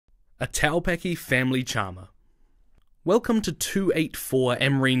a Taupaki family charmer. Welcome to 284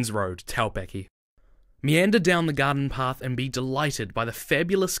 Amreins Road, Taupaki. Meander down the garden path and be delighted by the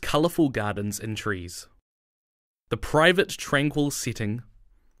fabulous colourful gardens and trees, the private tranquil setting,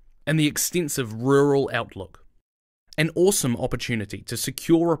 and the extensive rural outlook. An awesome opportunity to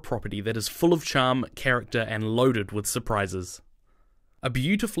secure a property that is full of charm, character, and loaded with surprises. A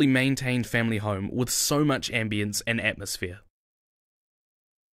beautifully maintained family home with so much ambience and atmosphere.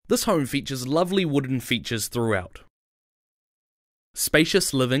 This home features lovely wooden features throughout.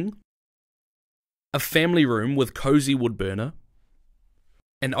 Spacious living, a family room with cosy wood burner,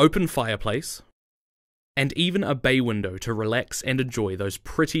 an open fireplace, and even a bay window to relax and enjoy those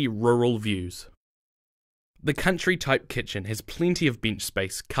pretty rural views. The country-type kitchen has plenty of bench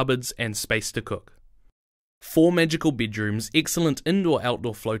space, cupboards, and space to cook. 4 magical bedrooms, excellent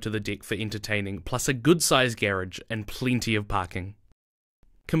indoor-outdoor flow to the deck for entertaining, plus a good-sized garage and plenty of parking.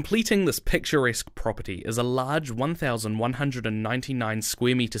 Completing this picturesque property is a large 1,199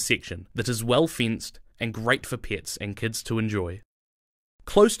 square metre section that is well fenced and great for pets and kids to enjoy.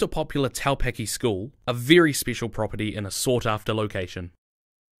 Close to popular Taupaki School, a very special property in a sought-after location.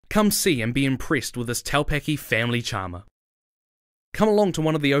 Come see and be impressed with this Taupaki family charmer. Come along to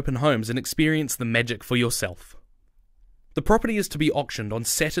one of the open homes and experience the magic for yourself. The property is to be auctioned on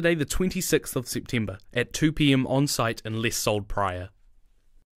Saturday the 26th of September at 2 p.m. on site unless sold prior.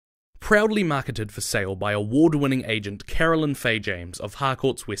 Proudly marketed for sale by award-winning agent Carolyn Fay James of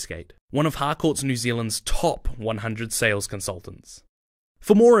Harcourts Westgate, one of Harcourts New Zealand's top 100 sales consultants.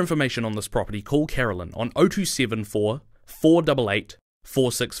 For more information on this property, call Carolyn on 0274 488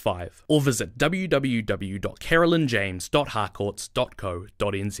 465 or visit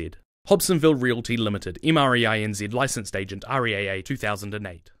www.carolynjames.harcourts.co.nz. Hobsonville Realty Limited, MREINZ Licensed Agent REAA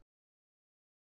 2008.